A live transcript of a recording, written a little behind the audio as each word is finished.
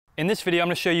In this video, I'm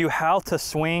going to show you how to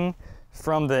swing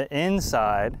from the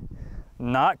inside,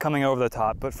 not coming over the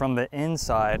top, but from the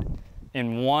inside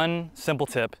in one simple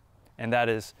tip, and that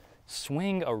is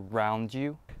swing around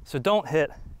you. So don't hit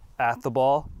at the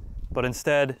ball, but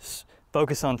instead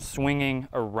focus on swinging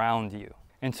around you.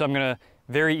 And so I'm going to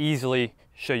very easily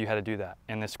show you how to do that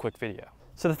in this quick video.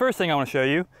 So the first thing I want to show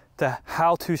you to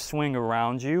how to swing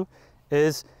around you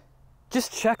is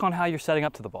just check on how you're setting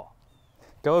up to the ball.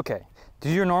 Go, okay, do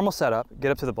your normal setup,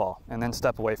 get up to the ball, and then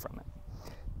step away from it.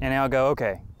 And now go,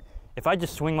 okay, if I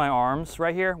just swing my arms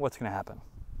right here, what's going to happen?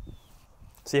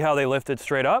 See how they lifted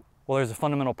straight up? Well, there's a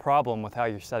fundamental problem with how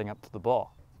you're setting up to the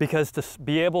ball. Because to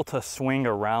be able to swing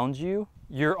around you,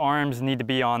 your arms need to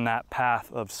be on that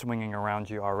path of swinging around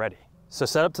you already. So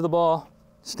set up to the ball,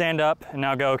 stand up, and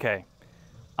now go, okay,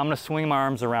 I'm going to swing my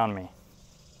arms around me.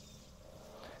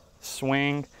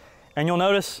 Swing. And you'll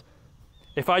notice,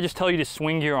 if I just tell you to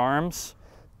swing your arms,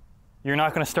 you're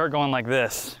not going to start going like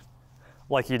this,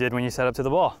 like you did when you set up to the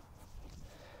ball.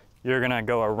 You're going to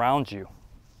go around you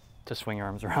to swing your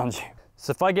arms around you.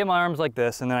 So if I get my arms like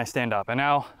this and then I stand up and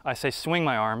now I say swing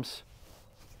my arms,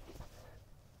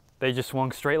 they just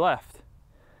swung straight left.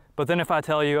 But then if I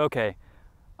tell you, okay,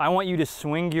 I want you to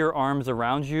swing your arms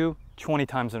around you 20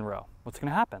 times in a row, what's going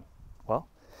to happen? Well,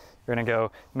 you're going to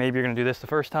go, maybe you're going to do this the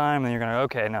first time and then you're going to go,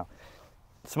 okay, no.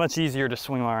 It's much easier to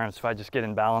swing my arms if I just get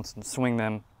in balance and swing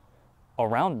them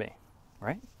around me,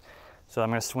 right? So I'm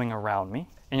going to swing around me.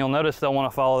 And you'll notice they'll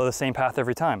want to follow the same path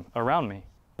every time, around me.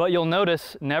 But you'll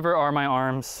notice never are my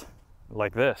arms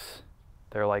like this.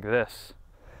 They're like this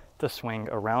to swing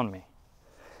around me.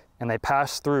 And they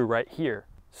pass through right here.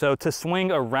 So to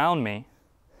swing around me,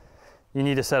 you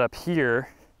need to set up here,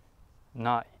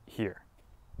 not here.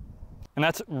 And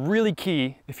that's really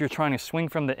key if you're trying to swing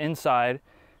from the inside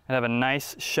and have a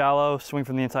nice, shallow, swing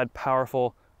from the inside,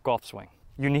 powerful golf swing.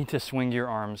 You need to swing your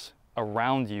arms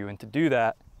around you. And to do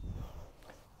that,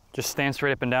 just stand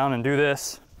straight up and down and do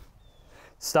this.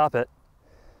 Stop it.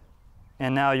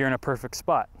 And now you're in a perfect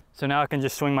spot. So now I can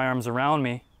just swing my arms around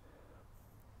me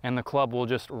and the club will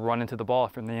just run into the ball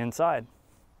from the inside.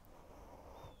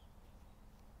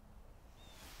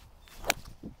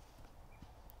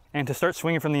 And to start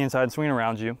swinging from the inside and swinging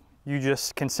around you, you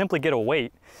just can simply get a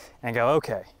weight and go,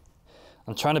 okay,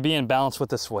 I'm trying to be in balance with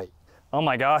this weight. Oh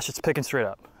my gosh, it's picking straight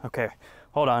up. Okay,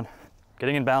 hold on.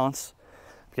 Getting in balance,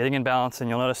 and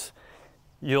you'll notice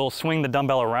you'll swing the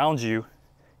dumbbell around you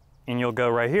and you'll go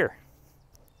right here.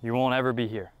 You won't ever be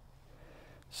here.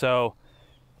 So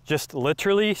just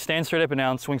literally stand straight up and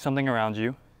down, swing something around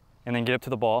you, and then get up to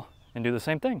the ball and do the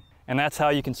same thing. And that's how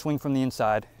you can swing from the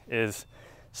inside, is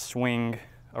swing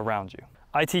around you.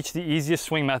 I teach the easiest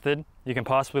swing method you can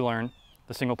possibly learn,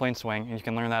 the single plane swing, and you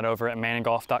can learn that over at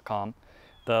manninggolf.com.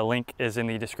 The link is in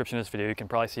the description of this video. You can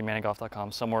probably see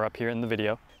manninggolf.com somewhere up here in the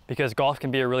video, because golf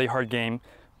can be a really hard game,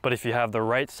 but if you have the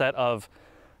right set of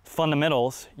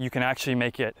fundamentals, you can actually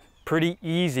make it pretty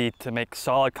easy to make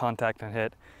solid contact and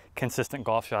hit consistent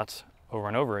golf shots over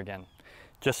and over again,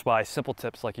 just by simple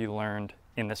tips like you learned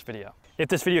in this video. If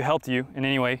this video helped you in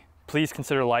any way, please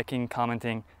consider liking,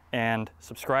 commenting, and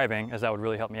subscribing, as that would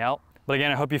really help me out. But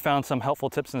again, I hope you found some helpful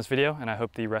tips in this video, and I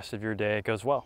hope the rest of your day goes well.